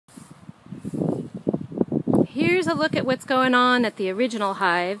Here's a look at what's going on at the original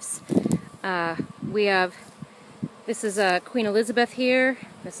hives. This is Queen Elizabeth here.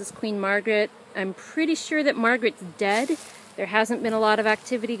 This is Queen Margaret. I'm pretty sure that Margaret's dead. There hasn't been a lot of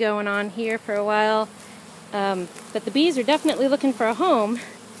activity going on here for a while. But the bees are definitely looking for a home.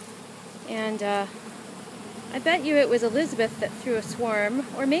 And I bet you it was Elizabeth that threw a swarm,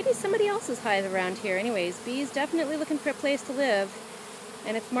 or maybe somebody else's hive around here. Anyways, bees definitely looking for a place to live.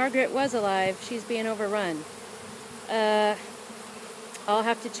 And if Margaret was alive, she's being overrun. I'll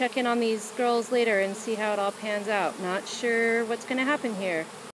have to check in on these girls later and see how it all pans out. Not sure what's going to happen here.